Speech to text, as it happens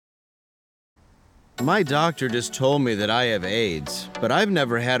My doctor just told me that I have AIDS, but I've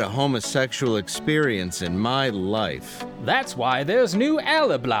never had a homosexual experience in my life. That's why there's new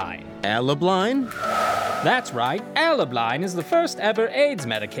Alabline. Alabline? That's right, Alabline is the first ever AIDS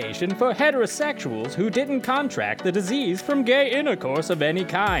medication for heterosexuals who didn't contract the disease from gay intercourse of any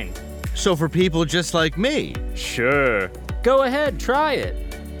kind. So for people just like me? Sure. Go ahead, try it.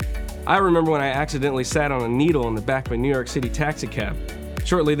 I remember when I accidentally sat on a needle in the back of a New York City taxicab.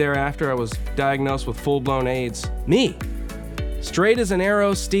 Shortly thereafter, I was diagnosed with full-blown AIDS. Me. Straight as an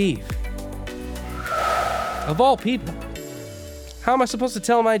arrow, Steve. Of all people. How am I supposed to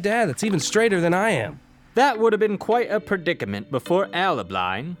tell my dad that's even straighter than I am? That would have been quite a predicament before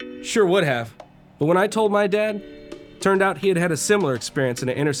Alabline. Sure would have. But when I told my dad, turned out he had had a similar experience in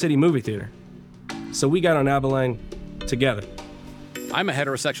an inner-city movie theater. So we got on Alabline together. I'm a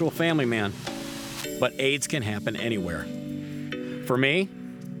heterosexual family man, but AIDS can happen anywhere. For me,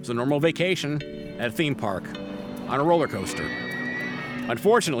 it was a normal vacation at a theme park on a roller coaster.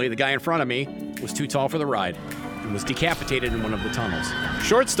 Unfortunately, the guy in front of me was too tall for the ride and was decapitated in one of the tunnels.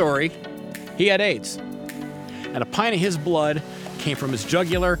 Short story, he had AIDS. And a pint of his blood came from his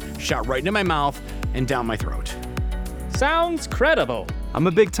jugular, shot right into my mouth and down my throat. Sounds credible. I'm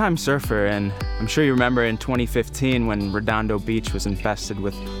a big-time surfer, and I'm sure you remember in 2015 when Redondo Beach was infested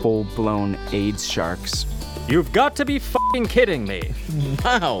with full-blown AIDS sharks. You've got to be f***ing kidding me.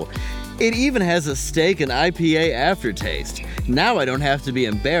 Wow. It even has a steak and IPA aftertaste. Now I don't have to be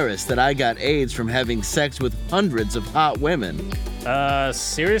embarrassed that I got AIDS from having sex with hundreds of hot women.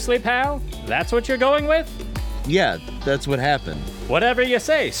 Seriously, pal? That's what you're going with? Yeah, that's what happened. Whatever you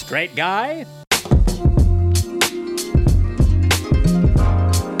say, straight guy.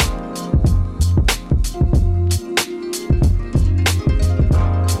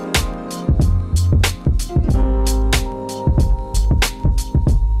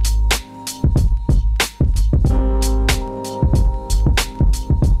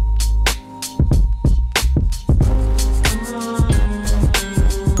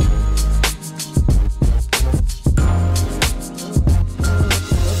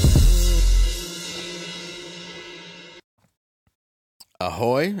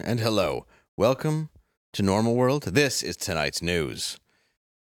 Ahoy and hello. Welcome to Normal World. This is tonight's news.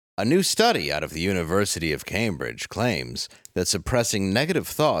 A new study out of the University of Cambridge claims that suppressing negative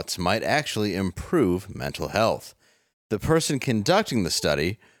thoughts might actually improve mental health. The person conducting the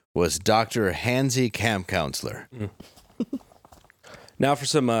study was Dr. Hansy Camp Counselor. Now for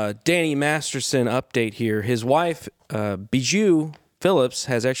some Danny Masterson update here. His wife, Bijou Phillips,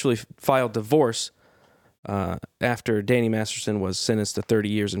 has actually filed divorce after Danny Masterson was sentenced to 30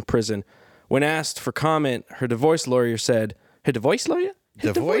 years in prison. When asked for comment, her divorce lawyer said,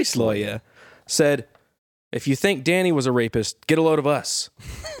 said, if you think Danny was a rapist, get a load of us.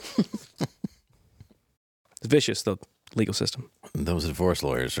 It's vicious, the legal system. Those divorce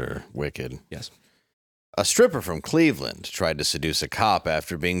lawyers are wicked. Yes. A stripper from Cleveland tried to seduce a cop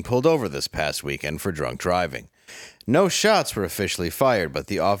after being pulled over this past weekend for drunk driving. No shots were officially fired, but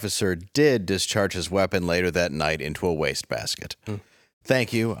the officer did discharge his weapon later that night into a wastebasket.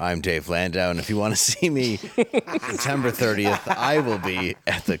 Thank you. I'm Dave Landau, and if you want to see me September 30th, I will be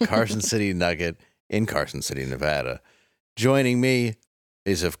at the Carson City Nugget in Carson City, Nevada. Joining me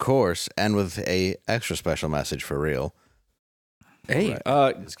is, of course, and with a extra special message for real. Hey,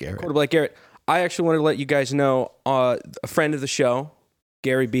 it's Garrett. Quarterback Garrett. I actually wanted to let you guys know, a friend of the show,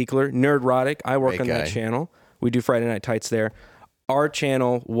 Gary Beekler, Nerdrotic. I work on that channel. We do Friday Night Tights there. Our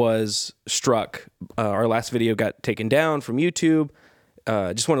channel was struck. Our last video got taken down from YouTube.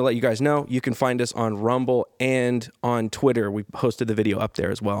 Just want to let you guys know, you can find us on Rumble and on Twitter. We posted the video up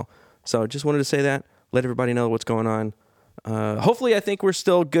there as well. So just wanted to say that, let everybody know what's going on. Hopefully, I think we're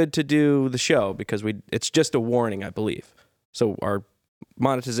still good to do the show because it's just a warning, I believe. So our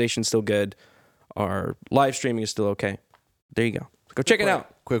monetization's still good. Our live streaming is still okay. There you go. Go check it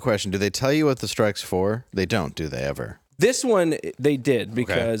out. Quick question. Do they tell you what the strike's for? They don't, do they ever? This one, they did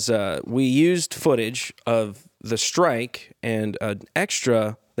because we used footage of the strike, and an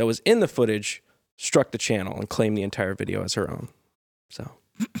extra that was in the footage struck the channel and claimed the entire video as her own. So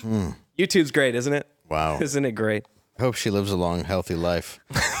YouTube's great, isn't it? Wow. Isn't it great? Hope she lives a long, healthy life.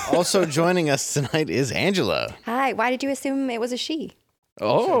 Also joining us tonight is Angela. Hi. Why did you assume it was a she?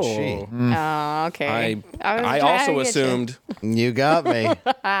 Oh, she. Oh, okay. I also assumed. You got me.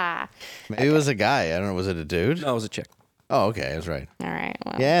 Maybe it was a guy. I don't know. Was it a dude? No, it was a chick. Oh, okay. I was right. All right.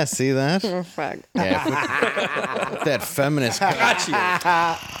 Well. Yeah, see that? Fuck. Yeah, put that feminist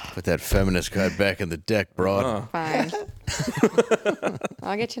put that feminist card back in the deck, broad. Fine.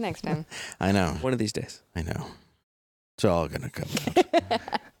 I'll get you next time. I know. One of these days. I know. It's all going to come out.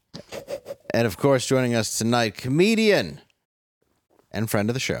 And of course, joining us tonight, comedian and friend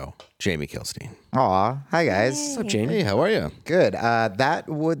of the show, Jamie Kilstein. Aw, hi guys. What's up, Jamie? Hey, how are you? Good.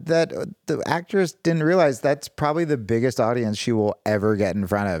 The actress didn't realize that's probably the biggest audience she will ever get in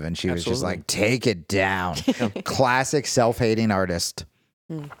front of, and she was just like, "Take it down." Classic self-hating artist.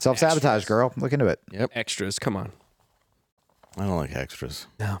 Self-sabotage, girl. Look into it. Yep. Extras, come on. I don't like extras.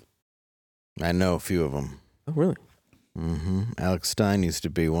 No. I know a few of them. Oh, really? Mm-hmm. Alex Stein used to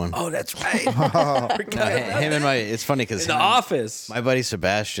be one. Oh, that's right. Him and it's funny because In the office. my buddy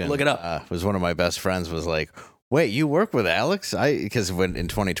Sebastian, Look it up. Was one of my best friends. Was like, wait, you work with Alex? Because when in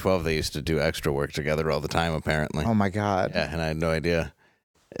 2012 they used to do extra work together all the time. Apparently. Oh my God. Yeah, and I had no idea.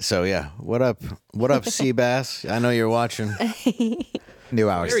 So yeah, what up, Seabass? I know you're watching. Knew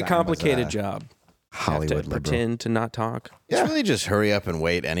Alex Very Stein was, complicated job. Hollywood Have to liberal. pretend to not talk. It's really just hurry up and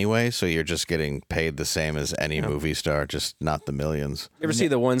wait anyway, so you're just getting paid the same as any movie star, just not the millions. You ever see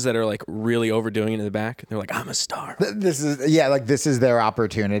the ones that are like really overdoing it in the back? They're like, I'm a star. This is their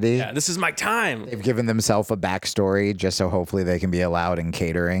opportunity. Yeah, this is my time. They've given themselves a backstory just so hopefully they can be allowed in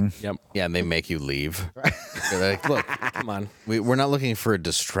catering. Yep. Yeah, and they make you leave. They're like, look, Come on. we're not looking for a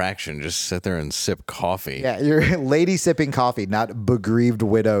distraction. Just sit there and sip coffee. Yeah, you're lady sipping coffee, not bereaved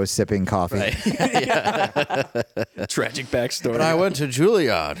widow sipping coffee. Right. Tragic backstory. But I went to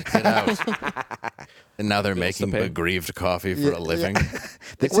Juilliard. Get out. And now they're making the pay. bereaved coffee for a living.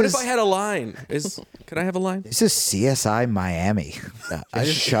 What if I had a line? Could I have a line? This is CSI Miami. I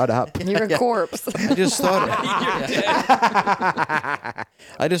just shut up. You're a corpse. I just thought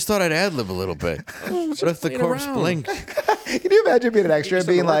I just thought I'd ad lib a little bit. What if the corpse around. blinked? Can you imagine being an extra and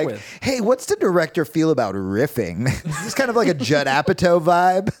something being to work like, with. "Hey, what's the director feel about riffing?" It's kind of like a Judd Apatow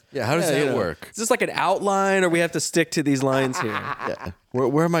vibe. Yeah, how does that work? Is this like an outline, or we have to stick to these lines here? Yeah.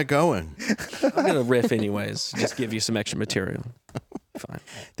 Where am I going? I'm gonna riff anyways. Just give you some extra material. Fine.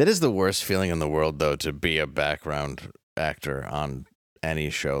 That is the worst feeling in the world, though, to be a background actor on any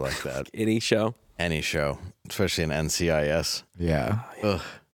show like that. Any show. Any show, especially in NCIS. Yeah. Ugh.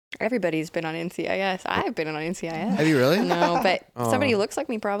 Everybody's been on NCIS. I've been on NCIS. Have you really? No, but somebody who looks like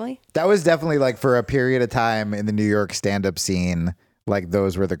me probably. That was definitely like for a period of time in the New York stand-up scene. Like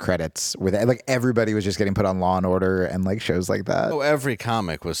those were the credits with like everybody was just getting put on Law and Order and like shows like that. Oh, every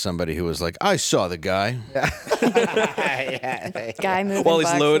comic was somebody who was like, I saw the guy. Guy moving While he's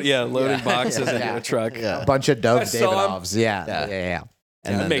boxes. loading boxes into a truck. Yeah. A bunch of Dove I saw him. Davidoffs. Yeah. Yeah. Yeah.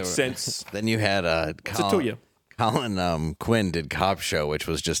 And That then makes there were- sense. Then you had Tutuya. Colin Quinn did Cop Show, which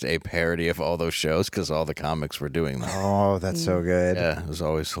was just a parody of all those shows because all the comics were doing them. Oh, that's so good. Yeah, it was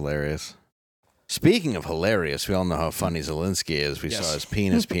always hilarious. Speaking of hilarious, we all know how funny Zelenskyy is. We saw his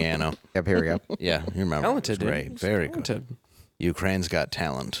penis piano. Yep, here we go. Yeah, you remember. Talented, It was dude. great. Very good. Talented. Ukraine's got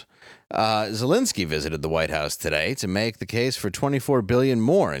talent. Zelenskyy visited the White House today to make the case for $24 billion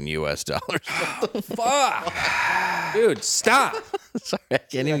more in U.S. dollars. Fuck. Dude, stop. Sorry, I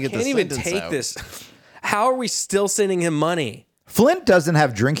can't even get Can't the even sentence take out. this. How are we still sending him money? Flint doesn't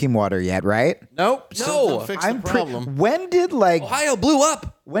have drinking water yet, right? Nope. Still No. don't fix the problem. When did like Ohio blew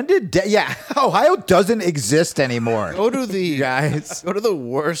up. Ohio doesn't exist anymore. Go to the Guys. Go to the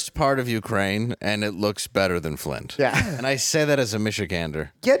worst part of Ukraine, and it looks better than Flint. Yeah. And I say that as a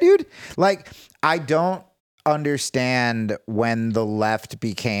Michigander. Yeah, dude. Like, I don't understand when the left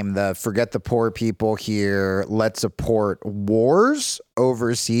became the forget the poor people here, let's support wars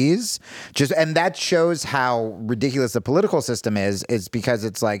overseas. And that shows how ridiculous the political system is because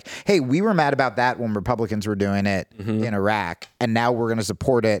it's like, hey, we were mad about that when Republicans were doing it in Iraq, and now we're going to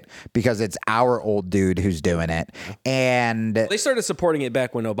support it because it's our old dude who's doing it. And They started supporting it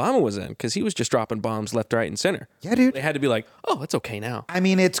back when Obama was in because he was just dropping bombs left, right, and center. yeah, dude. They had to be like, oh, it's okay now. I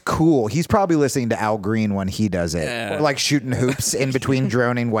mean, it's cool. He's probably listening to Al Green when he does it. Yeah. Or like shooting hoops in between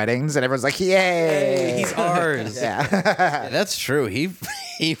droning weddings, and everyone's like, yay. Hey, he's ours. Yeah. Yeah, that's true. He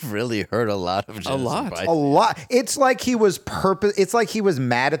really hurt a lot of Jews. lot. A lot. It's like he was It's like he was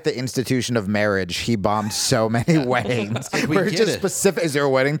mad at the institution of marriage. He bombed so many weddings. we We're get just it. specific. Is there a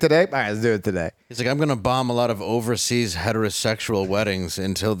wedding today? All right, let's do it today. He's like, I'm going to bomb a lot of overseas heterosexual weddings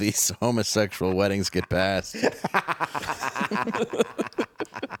until these homosexual weddings get passed.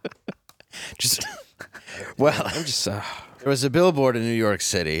 There was a billboard in New York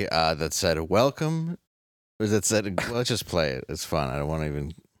City that said, welcome. Or that said, well, let's just play it. It's fun. I don't want to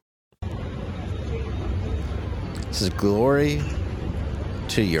even. This is glory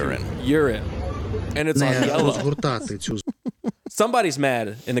to urine. Urine. And it's on yellow. Somebody's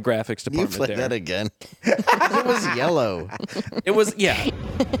mad in the graphics Can you department play there. that again? It was yellow. It was, yeah.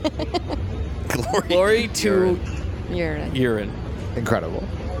 Glory Glory to Urine. urine. Incredible.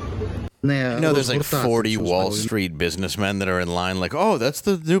 There's like 40 Wall Street businessmen that are in line like, oh, that's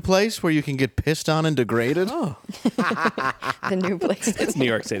the new place where you can get pissed on and degraded? Oh. The new place. It's New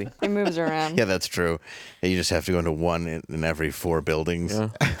York City. It moves around. Yeah, that's true. You just have to go into one in every 4 buildings. Yeah.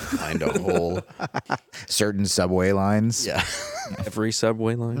 Find a hole. Certain subway lines. Yeah. Every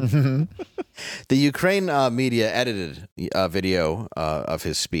subway line. The Ukraine media edited a video of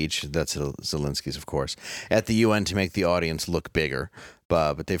his speech, that's Zelensky's, of course, at the UN to make the audience look bigger.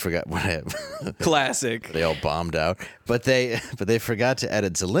 But they forgot what Classic. They all bombed out. But they forgot to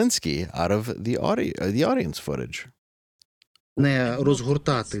edit Zelensky out of the audience footage. Не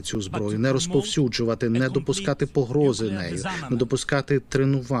розгортати цю зброю, не розповсюджувати, не допускати погрози нею, не допускати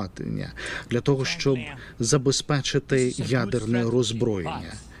тренування для того, щоб забезпечити ядерне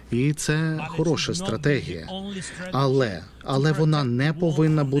роззброєння. І це хороша стратегія. Але вона не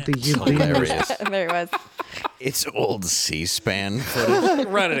повинна бути єдиною. It's old C-SPAN footage.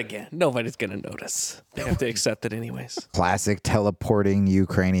 Run it again. Nobody's going to notice. They have to accept it anyways. Classic teleporting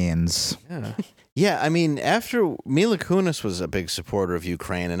Ukrainians. Yeah. Yeah, I mean, after Mila Kunis was a big supporter of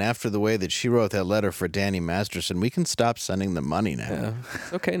Ukraine, and after the way that she wrote that letter for Danny Masterson, we can stop sending them money now. Yeah.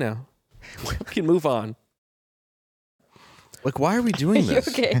 It's okay now. We can move on. Like, why are we doing this?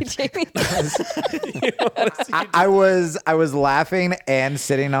 You okay, Jamie? I was laughing and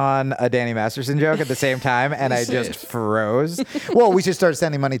sitting on a Danny Masterson joke at the same time, and I just froze. Well, we should start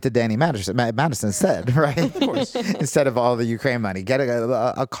sending money to Danny Madison instead, right? Of course. Instead of all the Ukraine money. Get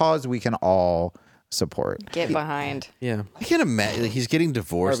a cause we can all support. Get behind. Yeah. I can't imagine. He's getting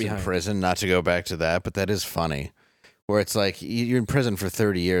divorced in prison, not to go back to that, but that is funny. Where it's like, you're in prison for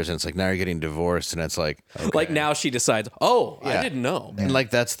 30 years, and it's like, now you're getting divorced, and it's like... Okay. Like, now she decides, I didn't know. And like,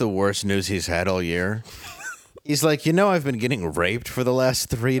 that's the worst news he's had all year. He's like, I've been getting raped for the last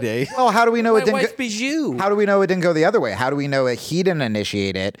 3 days. Well, how do we know it didn't wife bijou. How do we know it didn't go the other way? How do we know that he didn't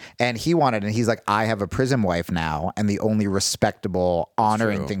initiate it and he wanted it? And he's like, I have a prison wife now, and the only respectable,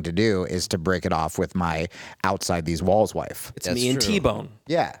 honoring thing to do is to break it off with my outside these walls wife. It's me and T-Bone.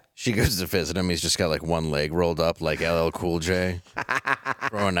 Yeah. She goes to visit him. He's just got like one leg rolled up like LL Cool J,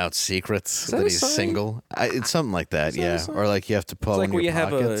 throwing out secrets that he's single. It's something like that, yeah. Or like you have to pull in your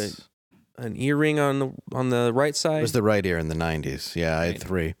pockets. Have an earring on the right side. It was the right ear in the 90s. Yeah, I had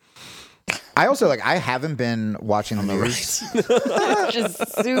 3. I also I haven't been watching the news. Just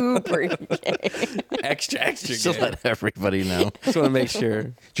super gay. Extra Just to let everybody know. Just want to make sure.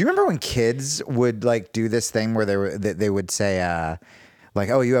 Do you remember when kids would do this thing where they would say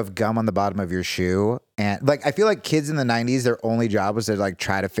oh, you have gum on the bottom of your shoe? And I feel like kids in the 90s, their only job was to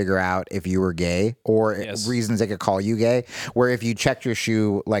try to figure out if you were gay or reasons they could call you gay. Where if you checked your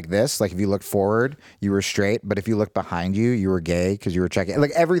shoe like this, if you looked forward, you were straight. But if you looked behind you, you were gay because you were checking.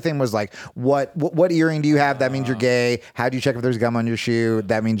 Everything was what earring do you have? That means you're gay. How do you check if there's gum on your shoe?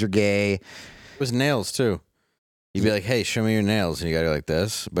 That means you're gay. It was nails too. You'd be like, hey, show me your nails. And you got it like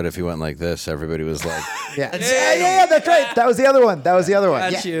this. But if you went like this, everybody was like, yeah, that's right. That was the other one.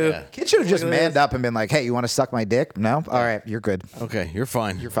 Got you. Yeah. Kids should have just manned up and been like, hey, you want to suck my dick? No? All right, you're good. Okay, you're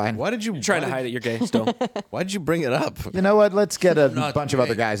fine. You're fine. Why did you... You're trying to hide it. You're gay still. Why did you bring it up? You know what? Let's get a bunch of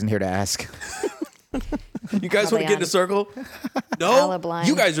other guys in here to ask. You guys want to get in a circle? No?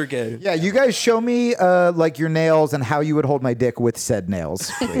 You guys are gay. Yeah, you guys show me your nails and how you would hold my dick with said nails,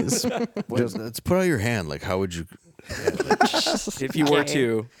 please. Let's put out your hand. How would you... If you were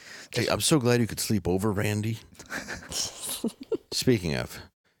to... Hey, I'm so glad you could sleep over, Randy. Speaking of...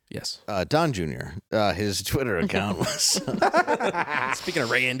 Yes. Don Jr., his Twitter account was... Speaking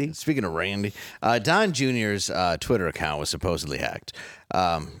of Randy, Don Jr.'s Twitter account was supposedly hacked.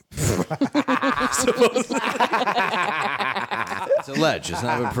 It's alleged. It's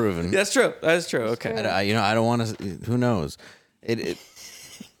not been proven. That's true. That's true. Okay. I don't want to... Who knows?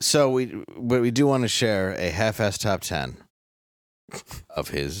 So we do want to share a half-ass top 10 of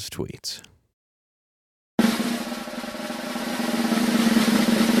his tweets.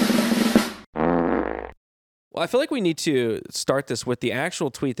 Well, I feel like we need to start this with the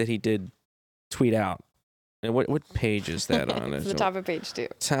actual tweet that he did tweet out. And what page is that on? It's the top of page 2.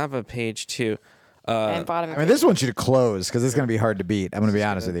 Top of page 2. And bottom of page this one should close because it's going to be hard to beat. I'm going to be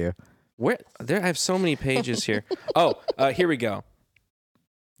honest with you. I have so many pages here. Here we go.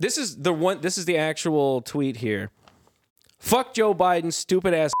 This is the one. This is the actual tweet here. Fuck Joe Biden,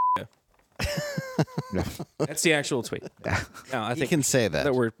 stupid ass. That's the actual tweet. Now, I think you can say that.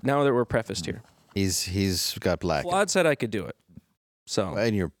 Now that we're prefaced here. He's got black. Claude said I could do it. So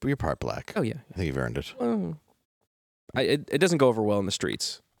and you're part black. Oh yeah. I think you've earned it. Well, it doesn't go over well in the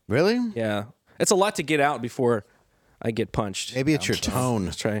streets. Really? Yeah. It's a lot to get out before I get punched. Maybe it's your tone.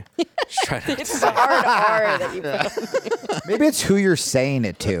 Let's try. It's the hard R that you put. Maybe it's who you're saying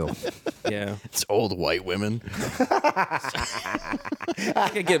it to. Yeah. It's old white women. I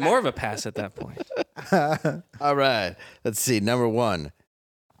could get more of a pass at that point. All right. Let's see. Number 1.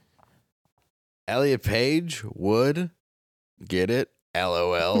 Elliot Page would get it.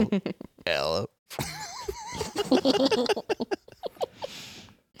 LOL. L.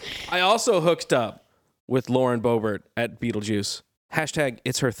 I also hooked up with Lauren Boebert at Beetlejuice. Hashtag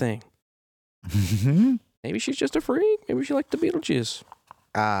it's her thing. Maybe she's just a freak. Maybe she liked the Beetlejuice.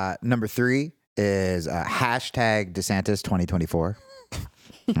 Number 3 is hashtag DeSantis 2024.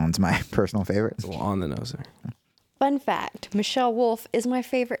 That's my personal favorite. It's a little on the nose there. Fun fact, Michelle Wolf is my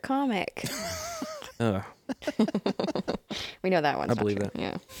favorite comic. We know that one. I believe that.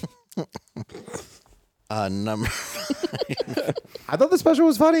 Yeah. Number. I thought the special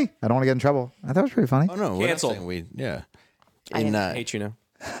was funny. I don't want to get in trouble. I thought it was pretty funny. Oh no, we're not Canceled. saying yeah. I I hate you now.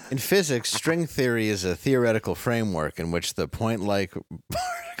 In physics, string theory is a theoretical framework in which the point-like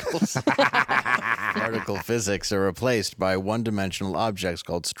particles particle physics are replaced by one-dimensional objects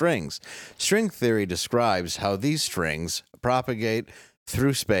called strings. String theory describes how these strings propagate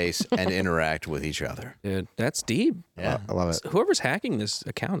through space and interact with each other. Dude, that's deep. Yeah. I love it. Whoever's hacking this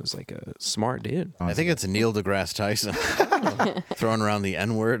account is like a smart dude. I think it's Neil deGrasse Tyson throwing around the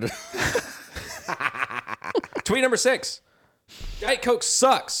N-word. Tweet number 6. Diet Coke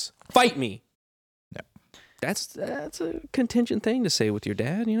sucks. Fight me. Yeah. That's a contingent thing to say with your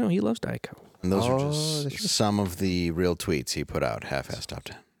dad. You know, he loves Diet Coke. And those are just some of the real tweets he put out. Half-ass top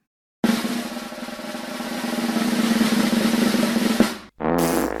 10.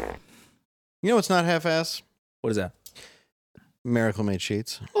 You know what's not half-ass? What is that? Miracle Made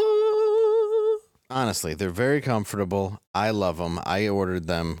sheets. Honestly, they're very comfortable. I love them. I ordered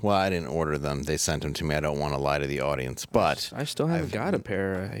them. Well, I didn't order them. They sent them to me. I don't want to lie to the audience, but I still haven't got a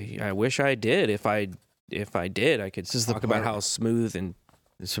pair. I wish I did. If I did, I could This is the talk about part- how smooth and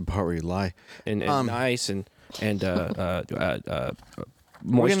it's the part where you lie. nice and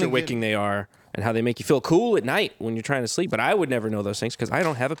moisture wicking they are, and how they make you feel cool at night when you're trying to sleep. But I would never know those things because I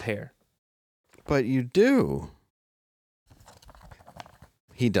don't have a pair. But you do.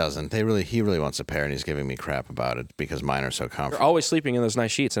 He doesn't. He really wants a pair, and he's giving me crap about it because mine are so You're comfortable. always sleeping in those nice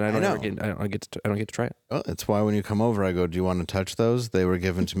sheets, and I don't know. get to try it. Well, that's why when you come over, I go, "Do you want to touch those?" They were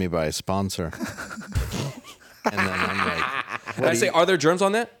given to me by a sponsor. And then I'm like, And I say, are there germs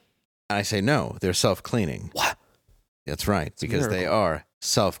on that? I say, no, they're self-cleaning. What? That's right, because they miracle. are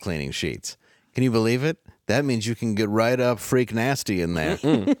self-cleaning sheets. Can you believe it? That means you can get right up freak nasty in there,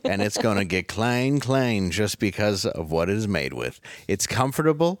 and it's going to get clean just because of what it is made with. It's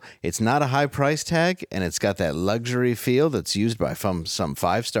comfortable, it's not a high price tag, and it's got that luxury feel that's used by some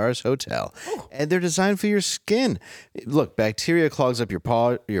 5-stars hotel. And they're designed for your skin. Look, bacteria clogs up your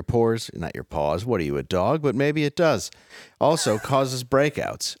pores, not your paws. What are you, a dog? But maybe it does. Also causes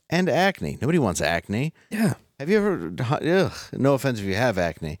breakouts and acne. Nobody wants acne. Yeah. Have you ever, no offense if you have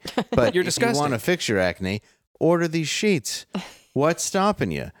acne, but You're if disgusting. you want to fix your acne, order these sheets. What's stopping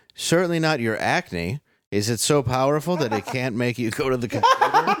you? Certainly not your acne. Is it so powerful that it can't make you go to the computer?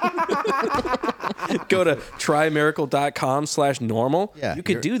 Go to trymiracle.com/normal. Yeah, You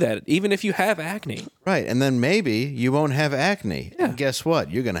could do that even if you have acne. Right, and then maybe you won't have acne. Yeah. And guess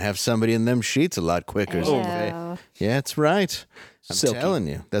what? You're going to have somebody in them sheets a lot quicker. Ew. Yeah, that's right. I'm Silky. telling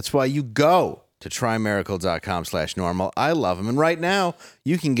you. That's why you go to trymiracle.com/normal. I love them. And right now,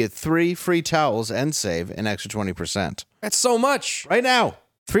 you can get 3 free towels and save an extra 20%. That's so much. Right now,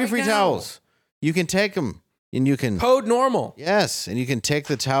 3 free now. towels. You can take them and you can, Code normal. yes, and you can take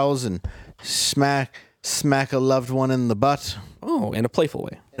the towels and smack a loved one in the butt Oh, in a playful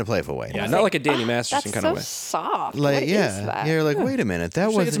way. in a playful way. Yeah, not like a Danny Masterson That's kind so of way. soft. Like, What is yeah. that? You're like, wait a minute. That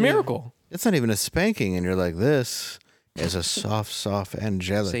Say wasn't it's a even- miracle. It's not even a spanking. And you're like, this is a soft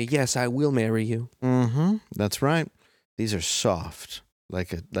angelic. Say, yes, I will marry you. Mm-hmm. That's right. These are soft,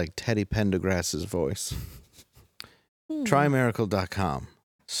 like Teddy Pendergrass's voice.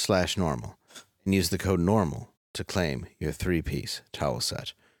 Trymiracle.com/normal and use the code NORMAL to claim your 3-piece towel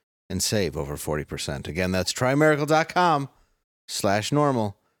set and save over 40%. Again, that's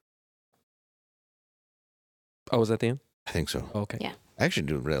trymiracle.com/normal. Oh, was that the end? I think so. Okay. Yeah. I actually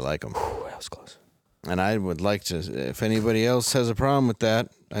do really like them. Ooh, that was close. And I would like to, if anybody else has a problem with that,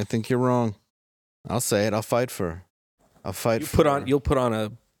 I think you're wrong. I'll say it. I'll fight for. You'll put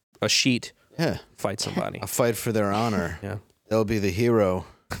on a sheet, Yeah. fight somebody. I'll fight for their honor. Yeah. They'll be the hero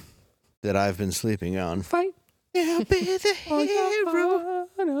that I've been sleeping on. Fight. They'll be the hero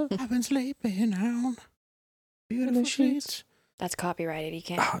I've been sleeping on. Beautiful sheets. That's copyrighted. You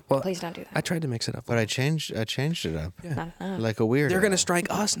can't. well, Please don't do that. I tried to mix it up. But I changed it up. Not enough. Like a weird. They're going to strike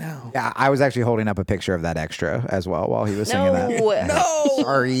us now. Yeah, I was actually holding up a picture of that extra as well while he was singing that. No.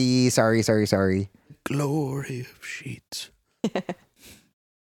 Sorry. Glory of sheets.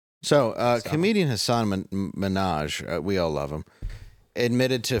 So, comedian Hassan Minaj, we all love him,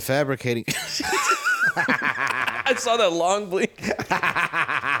 admitted to fabricating. I saw that long blink.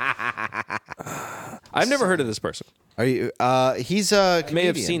 I've never heard of this person. Are you? He's a comedian. May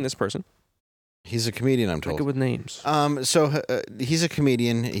have seen this person. He's a comedian, I'm Not told. good with names. So he's a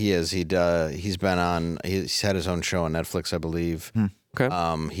comedian. He is. He's been on. He's had his own show on Netflix, I believe. Okay.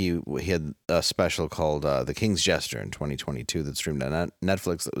 He had a special called The King's Jester in 2022 that streamed on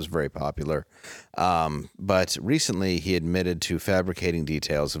Netflix that was very popular. But recently he admitted to fabricating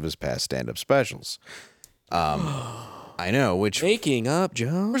details of his past stand-up specials. I know, which Making up,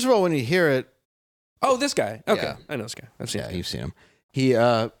 Joe. first of all, when you hear it, Oh, this guy. Okay. Yeah. I know this guy. I've seen him. you've seen him. He,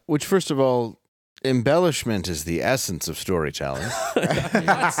 which first of all, embellishment is the essence of storytelling.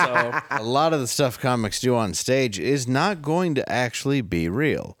 Not so. A lot of the stuff comics do on stage is not going to actually be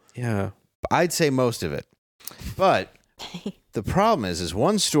real. Yeah. I'd say most of it. But the problem is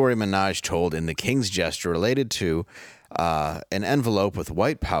one story Minaj told in The King's Jester related to an envelope with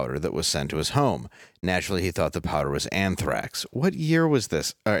white powder that was sent to his home. Naturally, he thought the powder was anthrax. What year was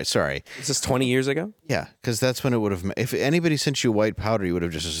this? All right, sorry. Is this 20 years ago? Yeah, because that's when it would have. If anybody sent you white powder, you would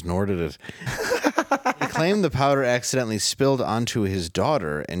have just snorted it. He claimed the powder accidentally spilled onto his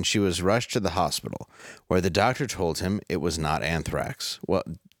daughter, and she was rushed to the hospital, where the doctor told him it was not anthrax. Well,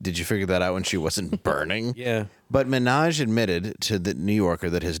 did you figure that out when she wasn't burning? Yeah. But Minaj admitted to the New Yorker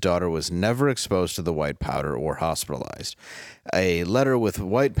that his daughter was never exposed to the white powder or hospitalized. A letter with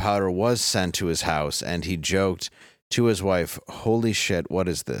white powder was sent to his house, and he joked to his wife, "Holy shit, what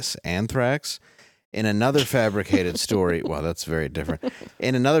is this? Anthrax?" In another fabricated story, wow, that's very different.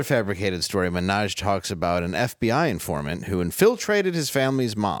 In another fabricated story, Minaj talks about an FBI informant who infiltrated his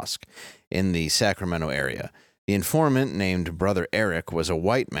family's mosque in the Sacramento area. The informant, named Brother Eric, was a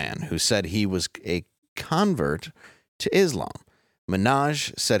white man who said he was a convert to Islam.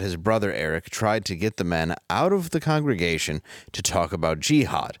 Minaj said his brother Eric tried to get the men out of the congregation to talk about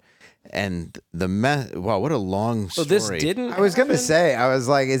jihad. And wow, what a long story. So this didn't. I was going to say, I was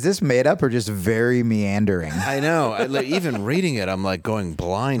like, is this made up or just very meandering? I know. Even reading it, I'm like going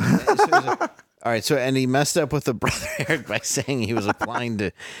blind. All right, and he messed up with the brother Eric by saying he was applying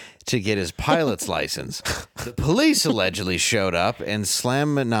to get his pilot's license. The police allegedly showed up and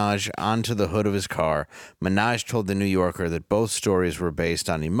slammed Minaj onto the hood of his car. Minaj told the New Yorker that both stories were based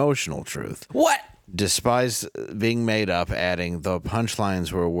on emotional truth. What? Despised being made up, adding, the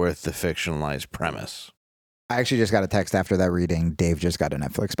punchlines were worth the fictionalized premise. I actually just got a text after that reading. Dave just got a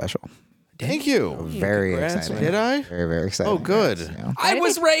Netflix special. Thank you. Very Congrats, exciting. Did I? Very, very exciting. Oh, good. Yeah. I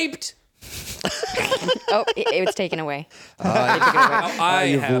was raped. Oh, it was taken away.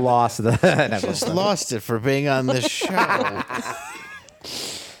 You've lost the Netflix. Just lost it for being on this show.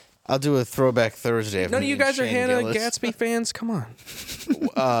 I'll do a throwback Thursday. None of you guys are Shane Hannah Gillis. Gatsby fans? Come on.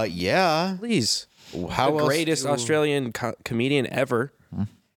 Yeah. Please. How The else greatest Australian comedian ever.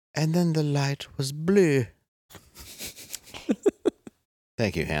 And then the light was blue.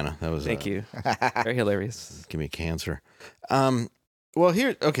 Thank you, Hannah. That was Thank you. Very hilarious. Give me cancer. Well,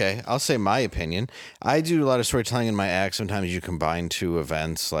 I'll say my opinion. I do a lot of storytelling in my act. Sometimes you combine two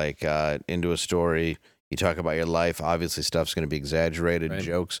events, like into a story. You talk about your life. Obviously, stuff's going to be exaggerated. Right.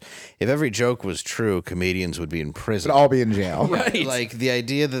 Jokes. If every joke was true, comedians would be in prison. We'd all be in jail. Right. Like the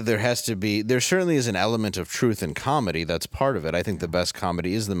idea that there certainly is an element of truth in comedy. That's part of it. I think the best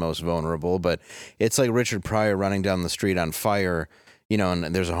comedy is the most vulnerable, but it's like Richard Pryor running down the street on fire,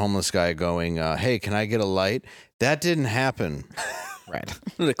 and there's a homeless guy going, "Hey, can I get a light?" That didn't happen. Right.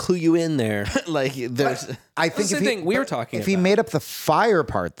 I'm going to clue you in there. Like there's I think That's the thing we were talking if he about. made up the fire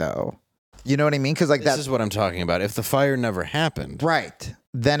part, though, you know what I mean? Because this is what I'm talking about. If the fire never happened, right,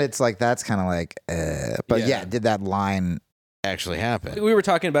 then it's like that's kind of like, but yeah, did that line actually happen? We were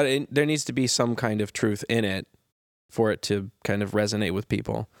talking about it. There needs to be some kind of truth in it for it to kind of resonate with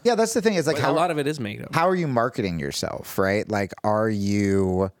people. Yeah, that's the thing. Is like But a lot of it is made up. How are you marketing yourself, right? Like, are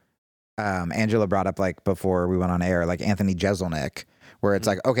you? Angela brought up like before we went on air, like Anthony Jeselnik, where it's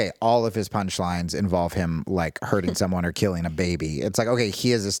like, okay, all of his punchlines involve him like hurting someone or killing a baby. It's like, okay,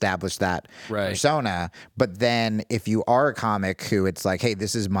 he has established that persona. But then if you are a comic who it's like, hey,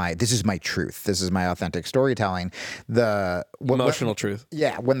 this is my truth. This is my authentic storytelling. The Emotional truth.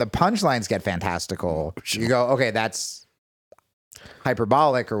 Yeah. When the punchlines get fantastical, you go, okay, that's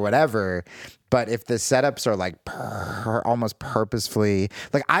hyperbolic or whatever. But if the setups are like almost purposefully,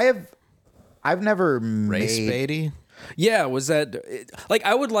 like I've never Race made... baity? Yeah, was that like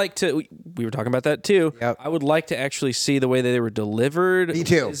I would like to? We were talking about that too. Yep. I would like to actually see the way that they were delivered. Me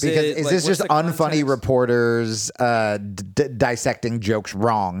too. Is this just unfunny reporters dissecting jokes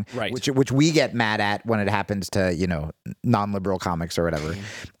wrong? Right. Which we get mad at when it happens to non-liberal comics or whatever.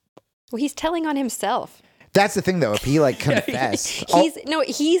 Well, he's telling on himself. That's the thing, though. If he confessed,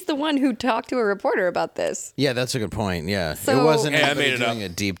 He's the one who talked to a reporter about this. Yeah, that's a good point. Yeah, So- it wasn't Yeah, I anybody made it doing a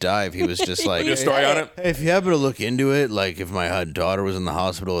deep dive. He was just like, a story on it. Hey, if you happen to look into it, like if my daughter was in the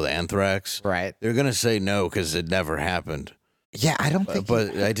hospital with anthrax, right? they're gonna say no because it never happened. Yeah, I don't think.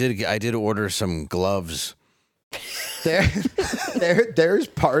 But I did order some gloves, There's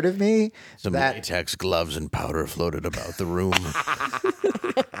part of me some latex gloves and powder floated about the room.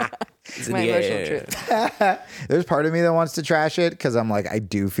 It's my emotional truth. There's part of me that wants to trash it because I'm like, I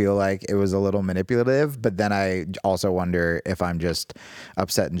do feel like it was a little manipulative, but then I also wonder if I'm just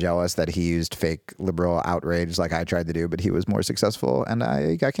upset and jealous that he used fake liberal outrage like I tried to do, but he was more successful and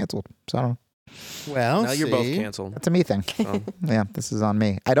I got canceled. So I don't know. Well, Now you're both canceled. That's a me thing. Yeah, this is on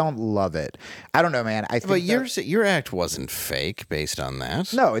me. I don't love it. I don't know, man. I think but your act wasn't fake based on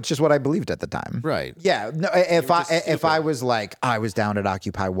that. no, it's just what I believed at the time. Right. Yeah. No. If I was like I was down at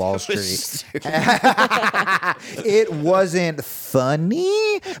Occupy Wall Street, it wasn't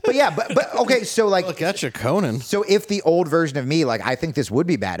funny. But yeah. But okay. So like, Look at you, Conan. so if the old version of me, like I think this would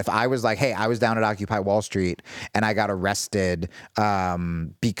be bad if I was like, hey, I was down at Occupy Wall Street and I got arrested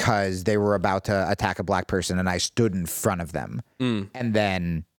because they were about to attack a black person and I stood in front of them and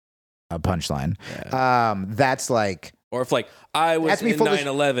then a punchline. That's like, Or if like I was That's me in full of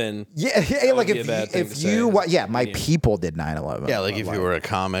 9/11. yeah, like would be a bad thing to if say. you my people did 9/11. Yeah, like if you were a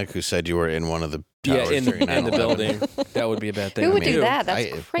comic who said you were in one of the towers In during the 9/11. building, that would be a bad thing. Who to would do do. that? That's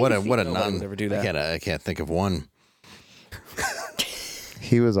crazy. What a Nobody non. would ever do that. I can't think of one.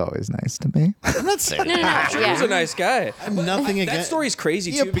 He was always nice to me. I'm not saying No. that. He was a Yeah. nice guy. I'm nothing That against. story's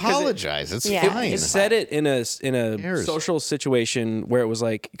crazy He too because apologized. It's Yeah. fine. it said it in a cares? social situation where it was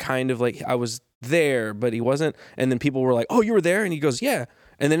like kind of like I was there, but he wasn't. And then people were like, "Oh, you were there," and he goes, "Yeah."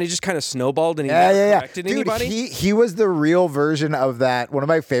 And then it just kind of snowballed, and he never corrected Dude, anybody. he was the real version of that. One of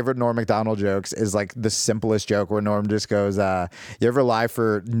my favorite Norm Macdonald jokes is like the simplest joke where Norm just goes, "You ever lie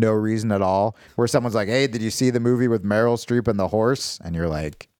for no reason at all?" Where someone's like, "Hey, did you see the movie with Meryl Streep and the horse?" And you're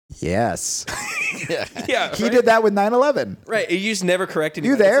like, "Yes." Yeah, He did that with 9/11. right. You just never corrected.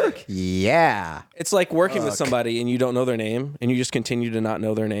 You anybody. there? It's like, Yeah. it's like working with somebody and you don't know their name, and you just continue to not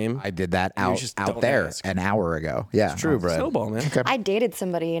know their name. I did that just out don't there ask. an hour ago. Yeah. True, Brad. Snowball, man. I dated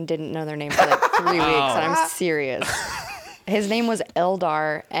somebody and didn't know their name for like 3 weeks, and I'm serious. His name was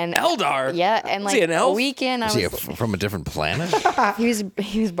Eldar, and Eldar? Yeah, and Was like he an a elf? weekend, I Is he was from a different planet?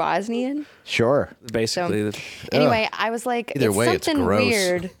 he was Bosnian. Sure. Basically, Anyway, I was like, Either it's way, it's something gross.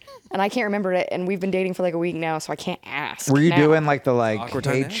 weird, and I can't remember it. And we've been dating for like a week now, so I can't ask. Were you now. doing like the Awkward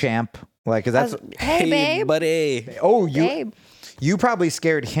time hey to ask. champ? Like, cause I that's was, hey, babe, buddy. oh babe. you probably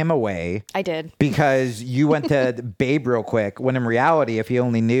scared him away. I did. Because you went to Babe real quick, when in reality, if he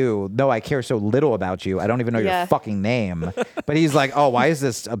only knew, no, I care so little about you, I don't even know your Yeah. fucking name. But he's like, oh, why is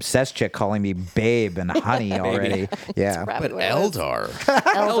this obsessed chick calling me Babe and Honey already? Yeah. Probably But what it was. Eldar,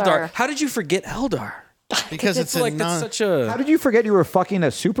 Eldar. How did you forget Eldar? because it's like a that's non. such a. How did you forget you were fucking a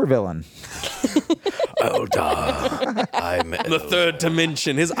supervillain? Eldar, I'm The third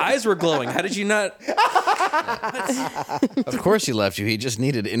dimension. His eyes were glowing. How did you not? Of course he left you. He just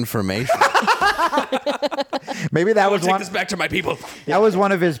needed information. Maybe that was Take one. this back to my people. That was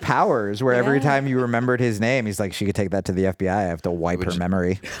one of his powers, where every Yeah. time you remembered his name, he's like, she could take that to the FBI. I have to wipe her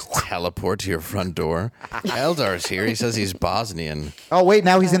memory. Teleport to your front door. Eldar's here. He says he's Bosnian. Oh wait,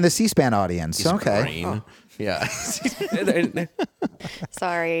 now he's in the C-SPAN audience. He's Okay. green. Yeah.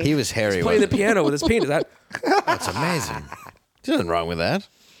 Sorry. He was hairy. Playing the wasn't he? piano with his penis. That's amazing. There's nothing wrong with that.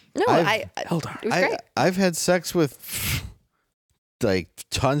 no, Eldar. it was great. I've had sex with like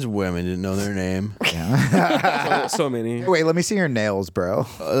tons of women, didn't know their name. So many. Wait, let me see your nails, bro.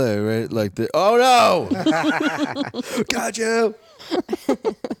 Like the oh no! Got you.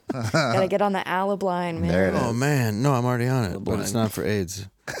 Gotta get on the Alabline, man. There it is. Oh man, no, I'm already on it, but it's not for AIDS.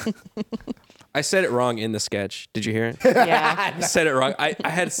 I said it wrong in the sketch. Did you hear it? Yeah. I said it wrong. I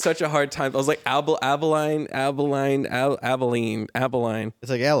had such a hard time. I was like Abilene. It's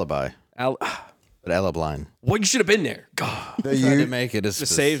like alibi, but alibi. Well, you should have been there. God. Tried to make it as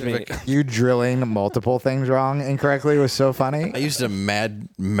Just saved me. specific. You drilling multiple things wrong incorrectly was so funny. I used a mad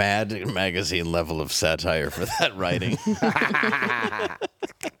magazine level of satire for that writing.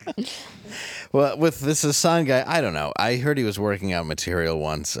 Well, with this Hassan guy, I don't know. I heard he was working out material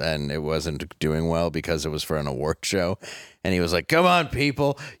once and it wasn't doing well because it was for an award show. And he was like, come on,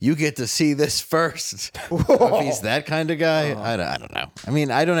 people, you get to see this first. If he's that kind of guy, I don't know. I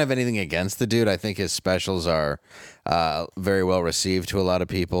mean, I don't have anything against the dude. I think his specials are very well received to a lot of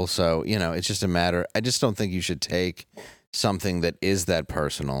people. So, it's just a matter. I just don't think you should take something that is that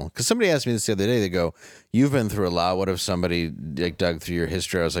personal. Because somebody asked me this the other day. They go, you've been through a lot. What if somebody dug through your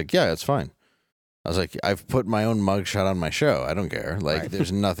history? I was like, yeah, it's fine. I was like, I've put my own mugshot on my show. I don't care.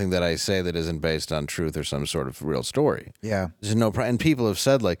 There's nothing that I say that isn't based on truth or some sort of real story. Yeah. There's no and people have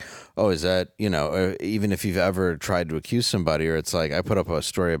said oh, is that, even if you've ever tried to accuse somebody, or it's like, I put up a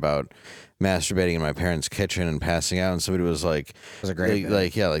story about masturbating in my parents' kitchen and passing out, and somebody was like, "Was a great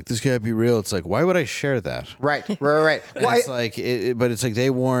this can't be real." It's like, why would I share that? Right. It's like, but it's like they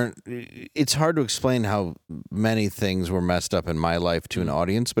weren't. It's hard to explain how many things were messed up in my life to an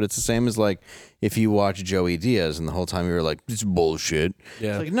audience, but it's the same as if you watch Joey Diaz and the whole time you were like, "It's bullshit."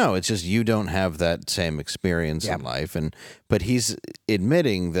 Yeah. It's like, no, it's just you don't have that same experience in life, but he's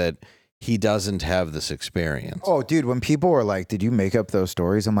admitting that he doesn't have this experience. Oh, dude, when people were like, did you make up those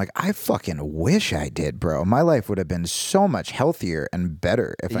stories? I'm like, I fucking wish I did, bro. My life would have been so much healthier and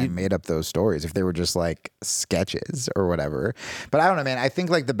better if I made up those stories, if they were just sketches or whatever. But I don't know, man. I think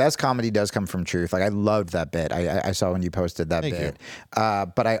the best comedy does come from truth. I loved that bit. I saw when you posted that bit.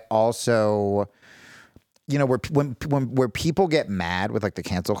 But I also, where people get mad with the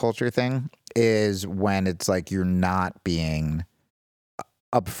cancel culture thing is when it's you're not being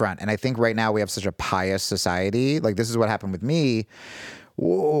up front. And I think right now we have such a pious society. This is what happened with me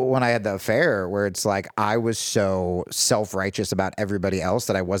when I had the affair, where it's I was so self-righteous about everybody else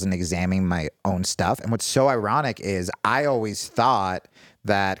that I wasn't examining my own stuff. And what's so ironic is I always thought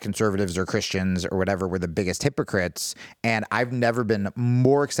that conservatives or Christians or whatever were the biggest hypocrites. And I've never been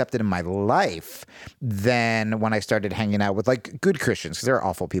more accepted in my life than when I started hanging out with good Christians, because there are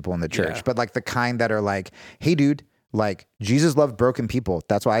awful people in the church, but the kind that are hey, dude, Jesus loved broken people.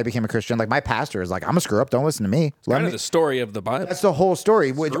 That's why I became a Christian. My pastor is I'm a screw up. Don't listen to me. Kind of the story of the Bible. That's the whole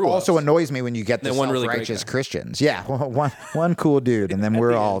story, which also annoys me when you get the one really self-righteous Christians. Yeah, one cool dude, and then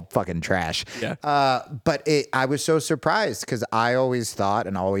we're all fucking trash. Yeah. But I was so surprised because I always thought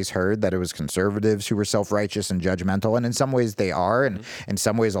and always heard that it was conservatives who were self-righteous and judgmental, and in some ways they are, and in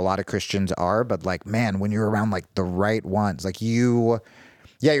some ways a lot of Christians are. But man, when you're around the right ones,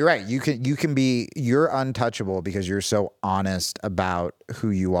 yeah, you're right. You're untouchable because you're so honest about who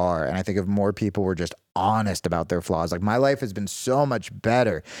you are. And I think if more people were just honest about their flaws, my life has been so much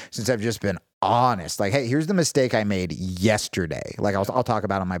better since I've just been honest. Hey, here's the mistake I made yesterday. I'll talk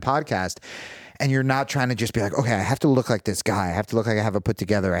about on my podcast. And you're not trying to just be okay, I have to look like this guy. I have to look like I have it put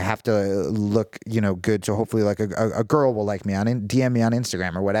together. I have to look, good. So hopefully a girl will like me DM me on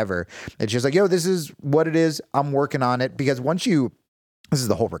Instagram or whatever. It's just yo, this is what it is. I'm working on it. Because this is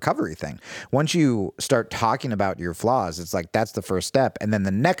the whole recovery thing. Once you start talking about your flaws, it's that's the first step. And then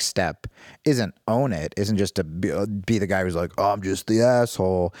the next step isn't own it, isn't just to be the guy who's oh, I'm just the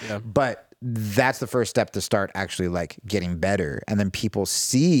asshole. Yeah. But that's the first step to start actually getting better. And then people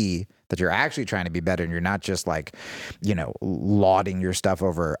see that you're actually trying to be better and you're not just lauding your stuff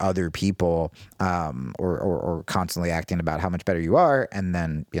over other people or constantly acting about how much better you are. And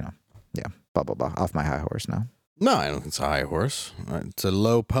then, blah, blah, blah, off my high horse now. No, I don't think it's a high horse. It's a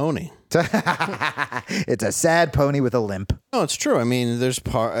low pony. It's a sad pony with a limp. No, it's true. I mean, there's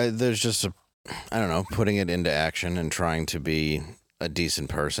just I don't know, putting it into action and trying to be a decent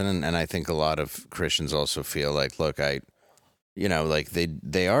person. And I think a lot of Christians also feel look, they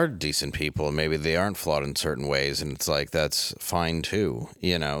are decent people and maybe they aren't flawed in certain ways. And it's that's fine too.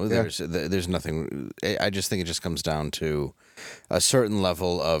 There's nothing. I just think it just comes down to a certain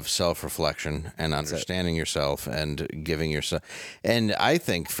level of self-reflection and understanding yourself and giving yourself. And I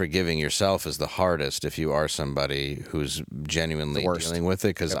think forgiving yourself is the hardest if you are somebody who's genuinely dealing with it,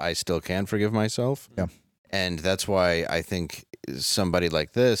 because I still can't forgive myself. Yeah. And that's why I think somebody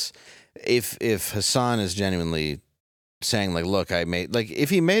like this, if Hassan is genuinely saying look, I made,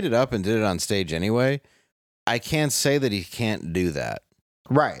 if he made it up and did it on stage anyway, I can't say that he can't do that.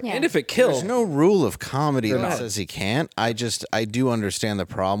 Right. Yeah. And if it kills. There's no rule of comedy that says he can't. I do understand the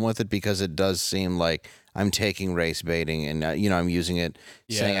problem with it, because it does seem like I'm taking race baiting and, I'm using it,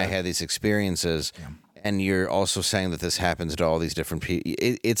 saying I had these experiences. Yeah. And you're also saying that this happens to all these different people.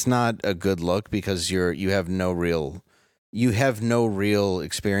 It's not a good look, because you have no real you have no real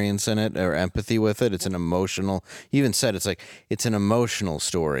experience in it or empathy with it. It's an emotional. You even said it's like it's an emotional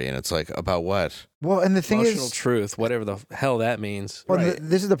story, and it's like about what? Well, and the thing Emotional is, truth, whatever the hell that means. well,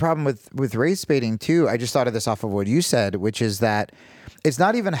 this is the problem with race baiting too. I just thought of this off of what you said, which is that it's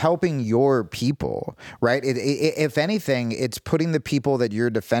not even helping your people, right? If anything, it's putting the people that you're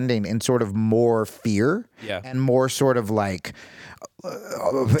defending in sort of more fear and more sort of like.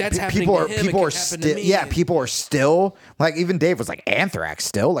 That's people are happening to him, people it are could happen to still me. people are still like, even Dave was like, anthrax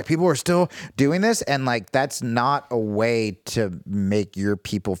still, like people are still doing this, and like that's not a way to make your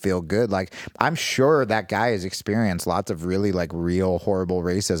people feel good. Like I'm sure that guy has experienced lots of really like real horrible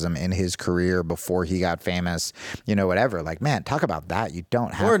racism in his career before he got famous, whatever. Like, man, talk about that. You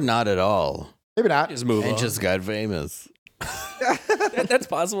don't have Or not at all. maybe not. Just move And on. just got famous. That's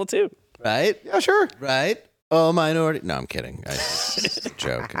possible too. Right? Yeah, sure. Right? Oh, minority. No, I'm kidding. It's a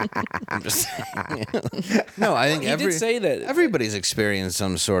joke. I'm just No, I think He did say that. everybody's experienced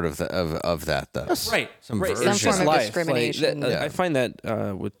some sort of that, though. Right. Some right. version. It's Some just form of life. discrimination. I find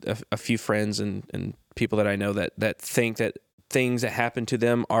that with a few friends and people that I know that think that things that happen to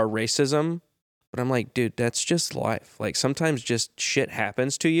them are racism. But I'm like, dude, that's just life. Like sometimes just shit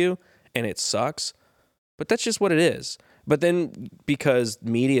happens to you and it sucks. But that's just what it is. But then because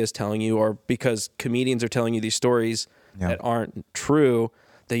media is telling you, or because comedians are telling you these stories that aren't true,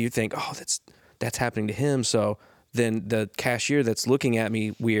 that you think, oh, that's happening to him. So then the cashier that's looking at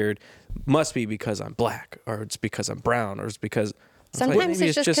me weird must be because I'm black, or it's because I'm brown, or it's because Sometimes maybe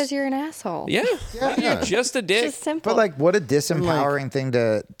it's just because you're an asshole. yeah, you're just a dick. Just simple. But like, what a disempowering thing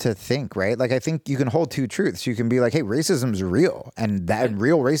to think, right? Like, I think you can hold two truths. You can be like, hey, racism's real, and that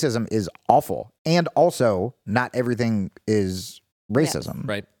real racism is awful, and also not everything is racism.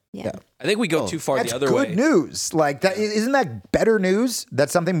 Right. Yeah. I think we go too far That's the other good way. news. Like that, isn't that better news that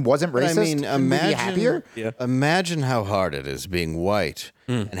something wasn't racist? I mean, Shouldn't we be happier. imagine how hard it is being white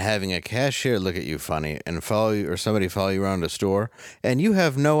and having a cashier look at you funny and follow you, or somebody follow you around a store, and you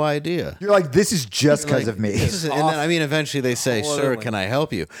have no idea. You're like, this is just because of me. And then, I mean, eventually they say, "Sir, can I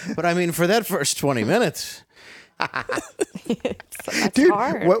help you?" But I mean, for that first 20 minutes, That's Dude,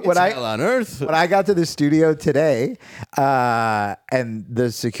 hard. when hell on earth. when I got to the studio today, and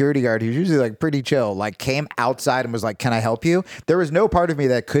the security guard, who's usually like pretty chill, like came outside and was like, "Can I help you?" There was no part of me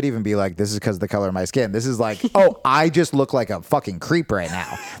that could even be like, "This is because of the color of my skin." This is like, "Oh, I just look like a fucking creep right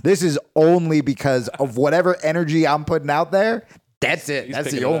now." This is only because of whatever energy I'm putting out there. That's it. That's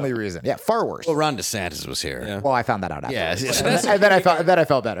picking the it only reason. Yeah, far worse. Well, Ron DeSantis was here. Well, I found that out after. Yeah, and then I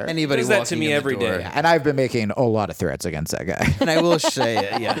felt better. anybody Does that to walking me in the every door. day. Yeah, and I've been making a lot of threats against that guy. And I will say,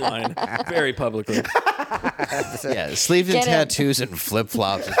 yeah, Line. Very publicly. yeah, sleeves and Get him. tattoos and flip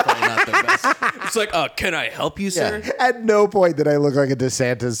flops is probably not the best. It's like, can I help you, sir? At no point did I look like a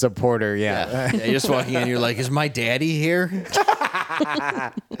DeSantis supporter. Yeah, you're just walking in. You're like, "Is my daddy here?"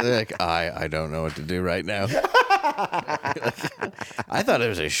 They're like, I don't know what to do right now. I thought it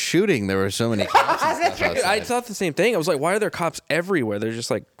was a shooting. There were so many cops and stuff outside. I thought the same thing. I was like, why are there cops everywhere? They're just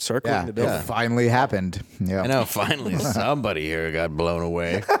like circling Yeah, the building. it finally happened. Yeah. I know. Finally, somebody here got blown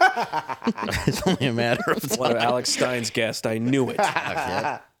away. It's only a matter of time. One of Alex Stein's guests. I knew it.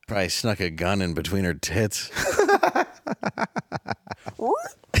 Probably snuck a gun in between her tits.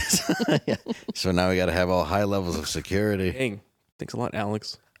 Yeah. So now we got to have all high levels of security. Dang. Thanks a lot,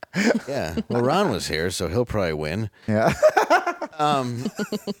 Alex. Yeah. Well, Ron was here, so he'll probably win. Yeah.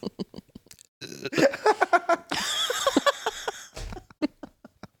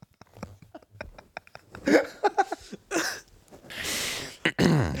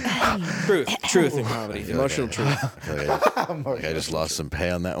 Truth in comedy. Emotional truth. I feel like I just lost some pay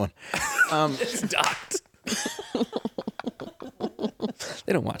on that one. It's docked.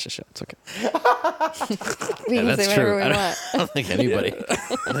 They don't watch the show. It's okay. We can That's say true. whatever we want. I don't think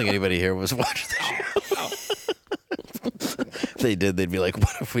anybody here was watching the show. If they did, they'd be like,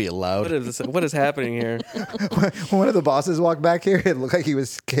 "What if we allowed?" What is happening here? When one of the bosses walked back here, it looked like he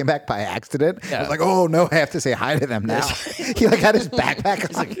came back by accident. I was like, "Oh no, I have to say hi to them now." He like had his backpack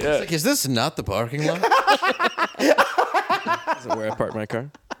on. It's like, is this not the parking lot? Is it where I park my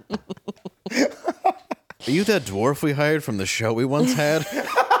car? Are you that dwarf we hired from the show we once had?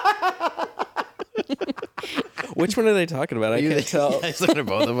 Which one are they talking about? I can't tell. Yeah, he's looking at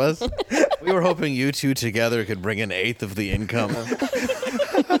both of us. We were hoping you two together could bring an eighth of the income.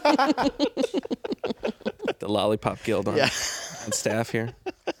 The Lollipop Guild on staff here.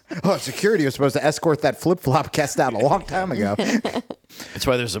 Oh, security was supposed to escort that flip flop guest out a long time ago. That's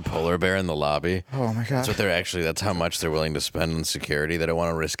why there's a polar bear in the lobby. Oh my god. That's how much they're willing to spend on security. They don't want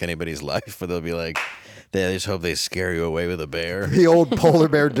to risk anybody's life, but they'll be like, They just hope they scare you away with a bear. The old polar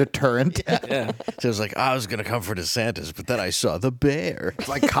bear deterrent. Yeah. So it was like, I was going to come for DeSantis, but then I saw the bear. It's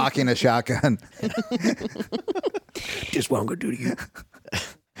like cocking a shotgun. Just what I'm going to do to you.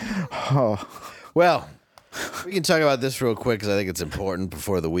 Well, we can talk about this real quick because I think it's important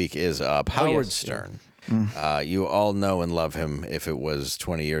before the week is up. Howard Stern. You all know and love him if it was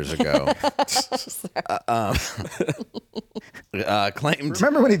 20 years ago. Claimed.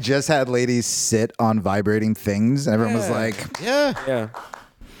 Remember when he just had ladies sit on vibrating things and everyone was like, Yeah.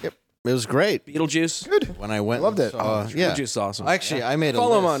 Yep. It was great. Beetlejuice. good. When I went, Loved it. Yeah. Beetlejuice is awesome. Actually, I made a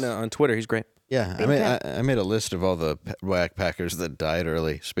Follow list. him on Twitter. He's great. Yeah, I made a list of all the backpackers that died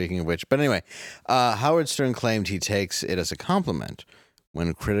early, speaking of which. But anyway, Howard Stern claimed he takes it as a compliment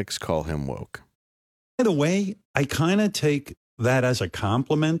when critics call him woke. By the way, I kind of take that as a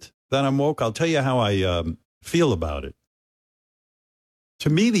compliment that I'm woke. I'll tell you how I feel about it. To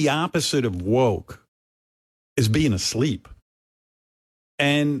me, the opposite of woke is being asleep.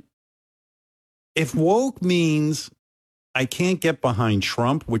 And if woke means I can't get behind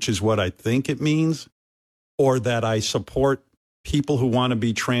Trump, which is what I think it means, or that I support people who want to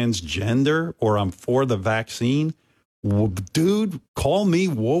be transgender, or I'm for the vaccine, well, dude, call me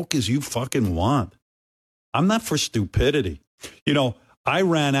woke as you fucking want. I'm not for stupidity. You know, I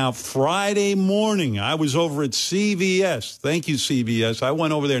ran out Friday morning. I was over at CVS. Thank you, CVS. I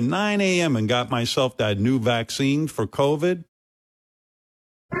went over there 9 a.m. and got myself that new vaccine for COVID.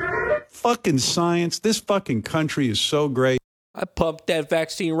 Fucking science. This fucking country is so great. I pumped that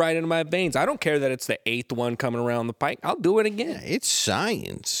vaccine right into my veins. I don't care that it's the 8th one coming around the pike. I'll do it again. It's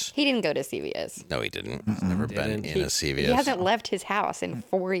science. He didn't go to CVS. No, he didn't. He's never been in a CVS. He hasn't left his house in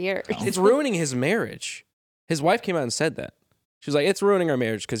 4 years. It's ruining his marriage. His wife came out and said that. She was like, it's ruining our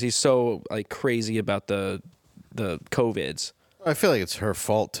marriage because he's so like crazy about the COVIDs. I feel like it's her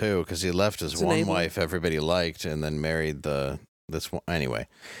fault too because he left his It's one enabling. wife everybody liked and then married this one. Anyway,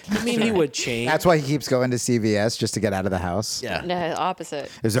 I mean, he would change. that's why he keeps going to CVS just to get out of the house. yeah, No, opposite.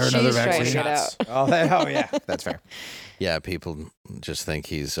 Is there another She's trying vaccine? to get out. Oh, yeah. That's fair. yeah. People just think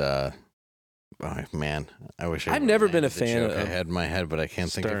he's. Oh man, I wish I've never been a the fan joke I of had in my head, but I can't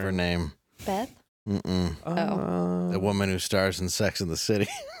think of her Stern. name. Beth? The woman who stars in Sex and the City.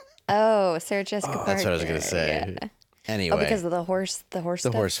 Oh, Sarah Jessica Parker. That's what I was gonna say. Yeah. Anyway, Oh, because of the horse the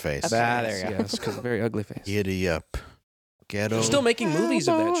stuff? horse face. Okay. There you go. Yes, because very ugly face. Giddy up, ghetto. They're still making movies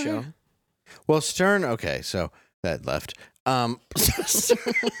of that show. Well, Stern. Okay, so that left. All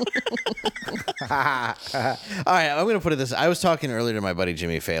right, I'm going to put it this. I was talking earlier to my buddy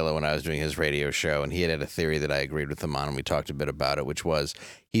Jimmy Fallon when I was doing his radio show, and he had a theory that I agreed with him on, and we talked a bit about it, which was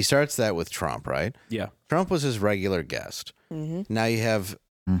he starts that with Trump, right? Yeah. Trump was his regular guest. Now you have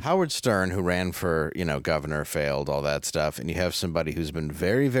Howard Stern, who ran for, governor, failed, all that stuff, and you have somebody who's been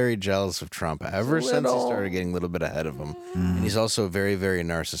very, very jealous of Trump ever since he started getting a little bit ahead of him, and he's also very, very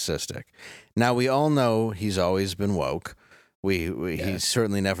narcissistic. Now we all know he's always been woke. He's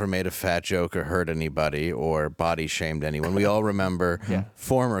certainly never made a fat joke or hurt anybody or body shamed anyone. We all remember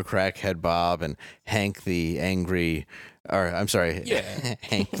former crackhead Bob and Hank the angry, or I'm sorry,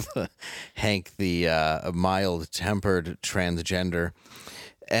 Hank the mild tempered transgender.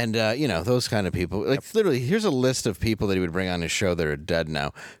 And, those kind of people. Like, literally, here's a list of people that he would bring on his show that are dead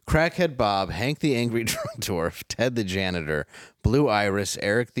now. Crackhead Bob, Hank the Angry Drunk Dwarf, Ted the Janitor, Blue Iris,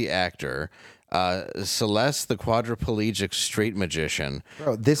 Eric the Actor, Celeste the Quadriplegic Street Magician.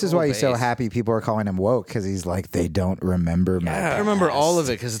 Bro, this is why he's so happy people are calling him woke, because he's like, they don't remember me. I remember all of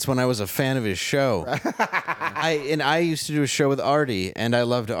it because it's when I was a fan of his show. I used to do a show with Artie, and I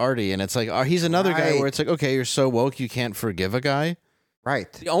loved Artie. And it's like, he's another guy where it's like, okay, you're so woke, you can't forgive a guy.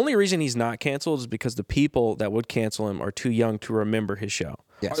 Right. The only reason he's not canceled is because the people that would cancel him are too young to remember his show.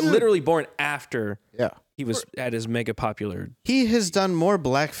 Yes. Are literally born after Yeah. he was at his mega popular. He has done more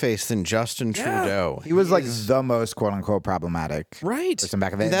blackface than Justin Trudeau. He was like the most quote unquote problematic Right. person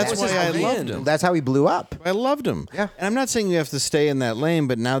back in the day. That's why I his loved brand. him. That's how he blew up. I loved him. Yeah. And I'm not saying you have to stay in that lane,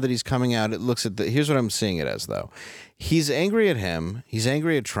 but now that he's coming out, it looks at here's what I'm seeing it as, though. He's angry at him. He's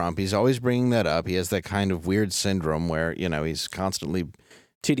angry at Trump. He's always bringing that up. He has that kind of weird syndrome where, he's constantly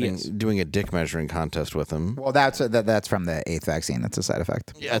doing a dick measuring contest with him. Well, that's from the 8th vaccine. That's a side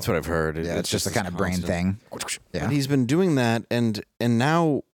effect. Yeah, that's what I've heard. Yeah, it's just a kind of brain thing. Yeah. But he's been doing that, and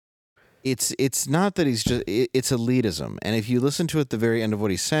now it's not that he's just it's elitism. And if you listen to at the very end of what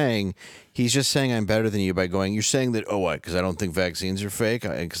he's just saying I'm better than you by going, you're saying that because I don't think vaccines are fake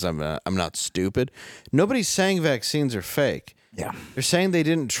because I'm not stupid. Nobody's saying vaccines are fake. Yeah, they're saying they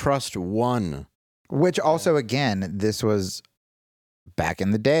didn't trust one. Which also, again, this was back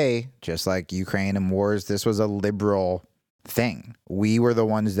in the day, just like Ukraine and wars. This was a liberal thing. We were the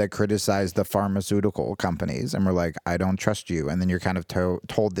ones that criticized the pharmaceutical companies and we're like, I don't trust you. And then you're kind of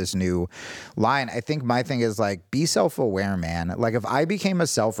told this new line. I think my thing is like, be self-aware, man. Like if I became a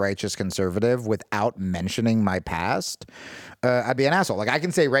self-righteous conservative without mentioning my past, I'd be an asshole. Like I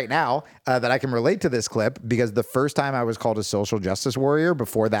can say right now that I can relate to this clip because the first time I was called a social justice warrior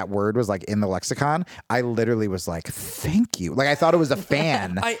before that word was like in the lexicon, I literally was like, thank you. Like I thought it was a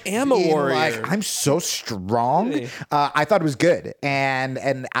fan. I am a warrior. Like, I'm so strong. Really? I thought it was good.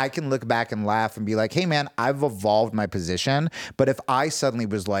 And I can look back and laugh and be like, hey man, I've evolved my position. But if I suddenly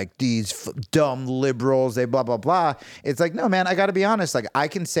was like, these dumb liberals, they blah, blah, blah. It's like, no, man, I got to be honest. Like I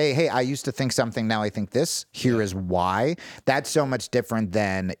can say, hey, I used to think something. Now I think this. Here is why. That's so much different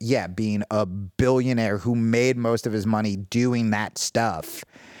than, being a billionaire who made most of his money doing that stuff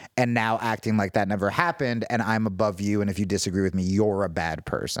and now acting like that never happened and I'm above you. And if you disagree with me, you're a bad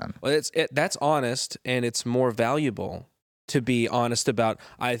person. Well, that's honest, and it's more valuable to be honest about,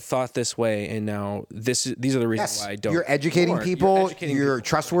 I thought this way and now these are the reasons why I don't. You're educating people. You're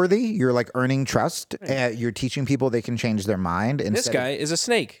trustworthy. You're like earning trust. You're teaching people they can change their mind. This guy is a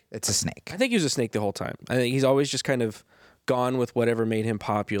snake. It's a snake. I think he was a snake the whole time. I think he's always just kind of gone with whatever made him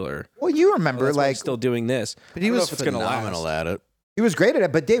popular. Well, you remember like still doing this. But he was phenomenal at it. He was great at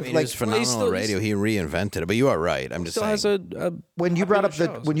it, but Dave, he was phenomenal at radio. He reinvented it. But you are right. I'm just saying. Has when you brought up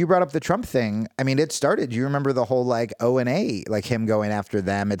the Trump thing, I mean, it started. You remember the whole like O&A, like him going after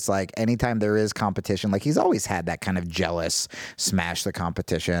them. It's like anytime there is competition, like he's always had that kind of jealous, smash the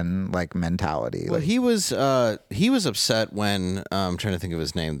competition like mentality. Well, he was upset when I'm trying to think of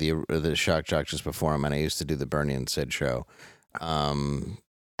his name, the shock jock just before him, and I used to do the Bernie and Sid show.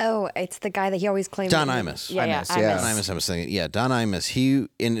 Oh, it's the guy that he always claims. Don Imus. Yeah. Don Imus, I was thinking. Yeah, Don Imus. He,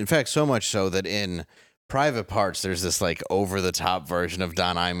 in fact, so much so that in Private Parts, there's this like over-the-top version of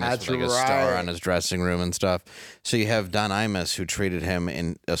Don Imus with like a star on his dressing room and stuff. So you have Don Imus who treated him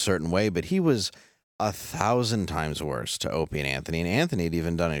in a certain way, but he was 1,000 times worse to Opie and Anthony had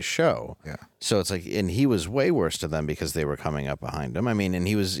even done his show. Yeah. So it's like, and he was way worse to them because they were coming up behind him. I mean, and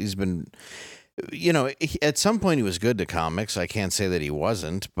he's been... at some point he was good to comics. I can't say that he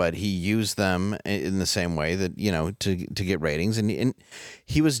wasn't, but he used them in the same way that, to get ratings. And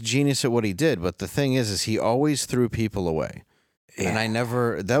he was genius at what he did. But the thing is he always threw people away. Yeah. And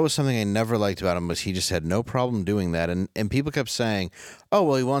that was something I never liked about him was he just had no problem doing that. And people kept saying, oh,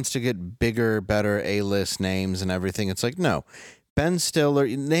 well, he wants to get bigger, better A-list names and everything. It's like, no. Ben Stiller,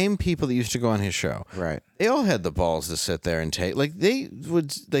 name people that used to go on his show. Right. They all had the balls to sit there and take, like, they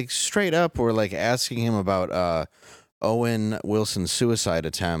would, like, straight up were, like, asking him about Owen Wilson's suicide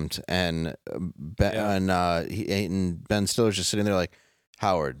attempt, and Ben Stiller's just sitting there like,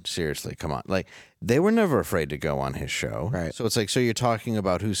 Howard, seriously, come on. Like, they were never afraid to go on his show. Right. So it's like, so you're talking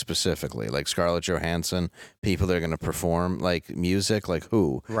about who specifically? Like Scarlett Johansson, people that are going to perform, like music, like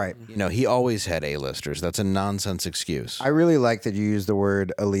who? Right. He always had A-listers. That's a nonsense excuse. I really like that you use the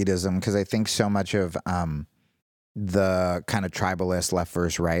word elitism because I think so much of the kind of tribalist left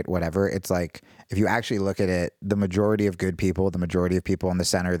versus right, whatever. It's like, if you actually look at it, the majority of good people, the majority of people in the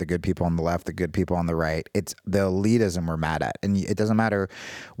center, the good people on the left, the good people on the right, it's the elitism we're mad at. And it doesn't matter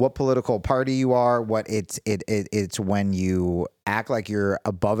what political party you are, it's when you act like you're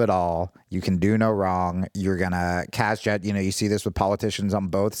above it all, you can do no wrong, you're gonna cast judge. You see this with politicians on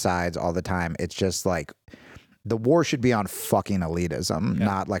both sides all the time. It's just like, the war should be on fucking elitism,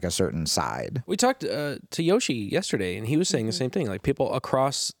 not like a certain side. We talked to Yoshi yesterday, and he was saying the same thing. Like, people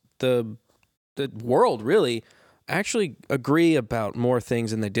across the world really actually agree about more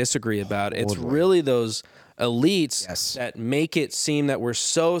things than they disagree about. It's really those elites that make it seem that we're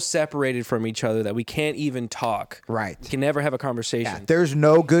so separated from each other that we can't even talk. Right. We can never have a conversation. Yeah. There's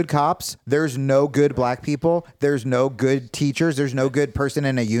no good cops. There's no good black people. There's no good teachers. There's no good person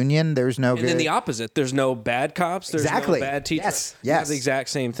in a union. There's no good... And then the opposite. There's no bad cops. There's no bad teachers. Yes. It's the exact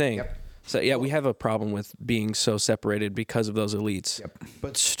same thing. Yep. So, yeah, we have a problem with being so separated because of those elites. Yep.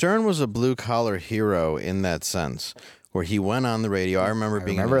 But Stern was a blue-collar hero in that sense, where he went on the radio. I remember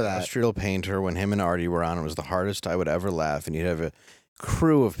being an industrial painter when him and Artie were on. It was the hardest I would ever laugh. And you'd have a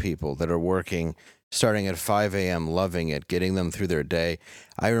crew of people that are working, starting at 5 a.m., loving it, getting them through their day.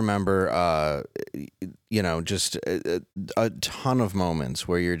 I remember, just a ton of moments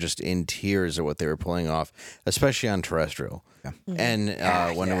where you're just in tears at what they were pulling off, especially on terrestrial. Yeah.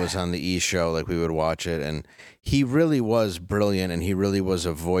 And when it was on the E! Show, like we would watch it, and he really was brilliant, and he really was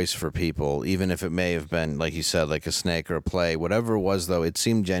a voice for people, even if it may have been, like you said, like a snake or a play. Whatever it was, though, it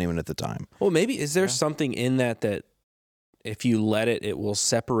seemed genuine at the time. Well, maybe, is there something in that if you let it, it will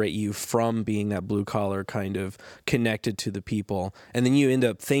separate you from being that blue collar kind of connected to the people. And then you end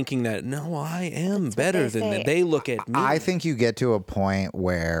up thinking that, no, I am better than them. They look at me. I think you get to a point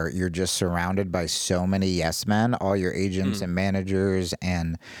where you're just surrounded by so many yes men, all your agents and managers,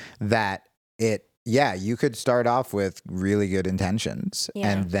 and that you could start off with really good intentions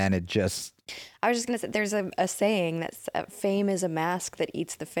and then it just... I was just going to say, there's a saying that fame is a mask that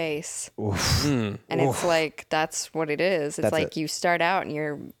eats the face. And it's like, that's what it is. It's like you start out and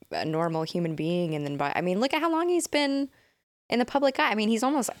you're a normal human being. And then look at how long he's been in the public eye. I mean, he's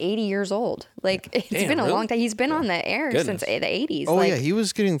almost 80 years old. Like, it's been a long time. He's been on the air since the 80s. Oh, yeah. He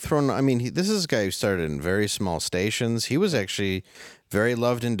was getting thrown. I mean, this is a guy who started in very small stations. He was actually very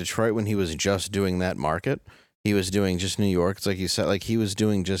loved in Detroit when he was just doing that market. He was doing just New York. It's like you said, like he was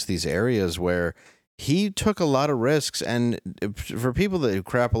doing just these areas where he took a lot of risks. And for people that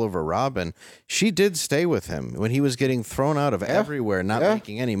crap all over Robin, she did stay with him when he was getting thrown out of everywhere, not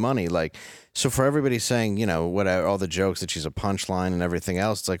making any money. Like, so for everybody saying, you know, all the jokes that she's a punchline and everything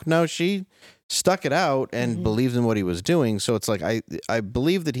else, it's like, no, she stuck it out and believed in what he was doing. So it's like, I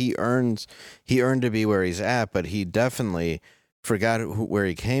believe that he earned to be where he's at, but he definitely forgot where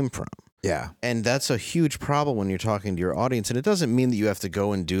he came from. Yeah. And that's a huge problem when you're talking to your audience. And it doesn't mean that you have to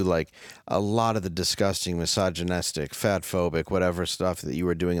go and do like a lot of the disgusting, misogynistic, fatphobic, whatever stuff that you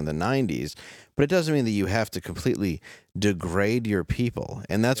were doing in the 90s. But it doesn't mean that you have to completely degrade your people.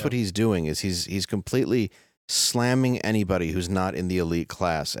 And that's what he's doing is he's completely slamming anybody who's not in the elite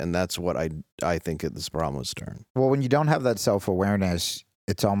class. And that's what I think this problem with Stern. Well, when you don't have that self-awareness,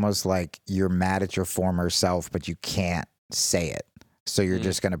 it's almost like you're mad at your former self, but you can't say it. So you're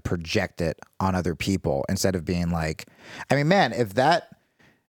just going to project it on other people instead of being like, I mean, man, if that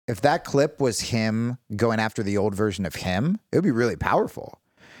clip was him going after the old version of him, it would be really powerful.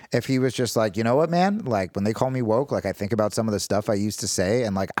 If he was just like, you know what, man, like when they call me woke, like I think about some of the stuff I used to say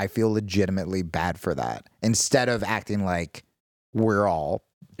and like I feel legitimately bad for that instead of acting like we're all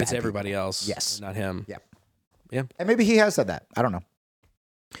bad it's everybody people. else. Yes. Not him. Yep. Yeah. And maybe he has said that. I don't know.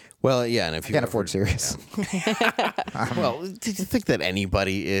 Well, yeah, and if you can't afford Sirius. Well, do you think that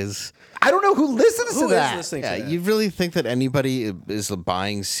anybody is? I don't know who listens to that. Listening Yeah, to that? you really think that anybody is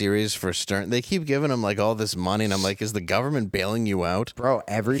buying Sirius for Stern? They keep giving him like all this money, and I'm like, is the government bailing you out, bro?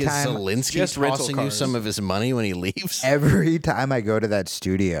 Every is time Zelensky just rental tossing you cars. some of his money when he leaves? Every time I go to that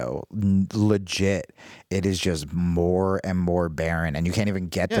studio, legit, it is just more and more barren, and you can't even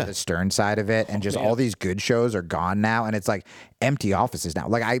get to the Stern side of it. And just all these good shows are gone now, and it's like empty offices now.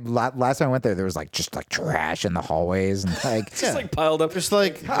 Like last time I went there was like just like trash in the hallways and like Just like piled up. Just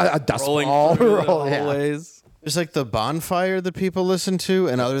like a dust rolling ball. through the Yeah. hallways. There's like the bonfire that people listen to,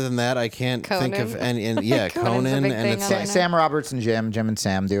 and other than that, I can't think of any. And yeah, Conan's a Conan, big and thing it's on like there. Sam Roberts and Jim and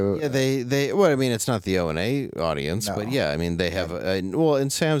Sam do. yeah, they. Well, I mean, it's not the O&A audience, but yeah, I mean, they have.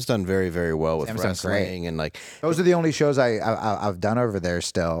 And Sam's done very, very well with Sam's done great. wrestling, and like Those are the only shows I've done over there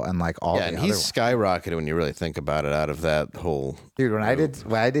still, and like all yeah, the and other he's ones. skyrocketed when you really think about it. Out of that whole Dude, when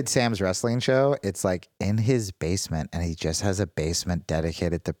I did Sam's wrestling show, it's like in his basement, and he just has a basement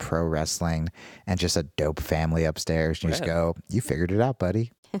dedicated to pro wrestling and just a dope family upstairs. You just go, you figured it out,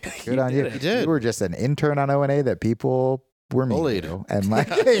 buddy. Good on you. You did. You were just an intern on O&A that people were mean Bullied. to. And like,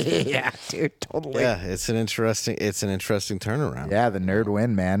 yeah, dude, totally. yeah, it's an interesting turnaround. Yeah, the nerd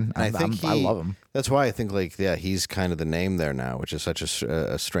win, man. And I love him. That's why I think like he's kind of the name there now, which is such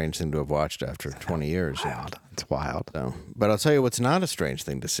a strange thing to have watched after 20 years. Wild. It's wild. So, but I'll tell you what's not a strange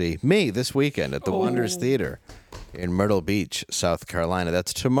thing to see. Me this weekend at the Wonders Theater in Myrtle Beach, South Carolina.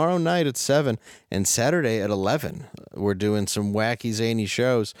 That's tomorrow night at 7 and Saturday at 11. We're doing some wacky, zany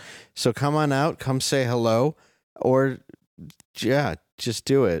shows. So come on out, come say hello, or yeah, just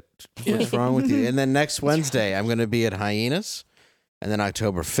do it. What's wrong with you? And then next Wednesday, I'm going to be at Hyenas. And then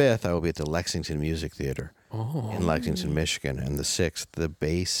October 5th, I will be at the Lexington Music Theater in Lexington, Michigan. And the 6th, the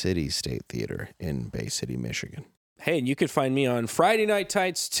Bay City State Theater in Bay City, Michigan. Hey, and you could find me on Friday Night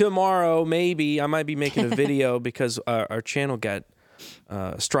Tights tomorrow, maybe. I might be making a video because our channel got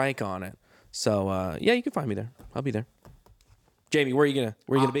a strike on it. So, yeah, you can find me there. I'll be there. Jamie, where are you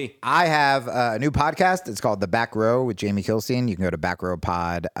gonna be? I have a new podcast. It's called The Back Row with Jamie Kilstein. You can go to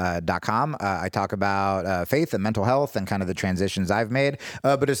backrowpod.com. I talk about faith and mental health and kind of the transitions I've made.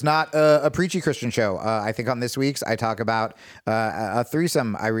 But it's not a preachy Christian show. I think on this week's, I talk about a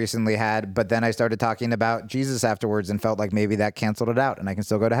threesome I recently had, but then I started talking about Jesus afterwards and felt like maybe that canceled it out and I can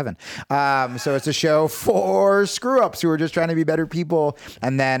still go to heaven. So it's a show for screw-ups who are just trying to be better people.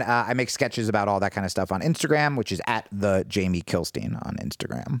 And then I make sketches about all that kind of stuff on Instagram, which is at the Jamie Kilstein on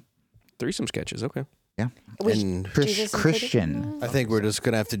Instagram. Threesome sketches, okay. Yeah. And Christian. I think we're just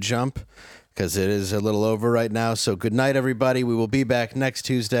going to have to jump because it is a little over right now. So good night, everybody. We will be back next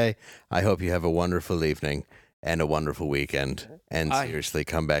Tuesday. I hope you have a wonderful evening and a wonderful weekend. And seriously,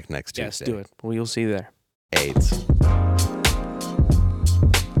 come back next Tuesday. Yes, do it. We'll see you there. AIDS.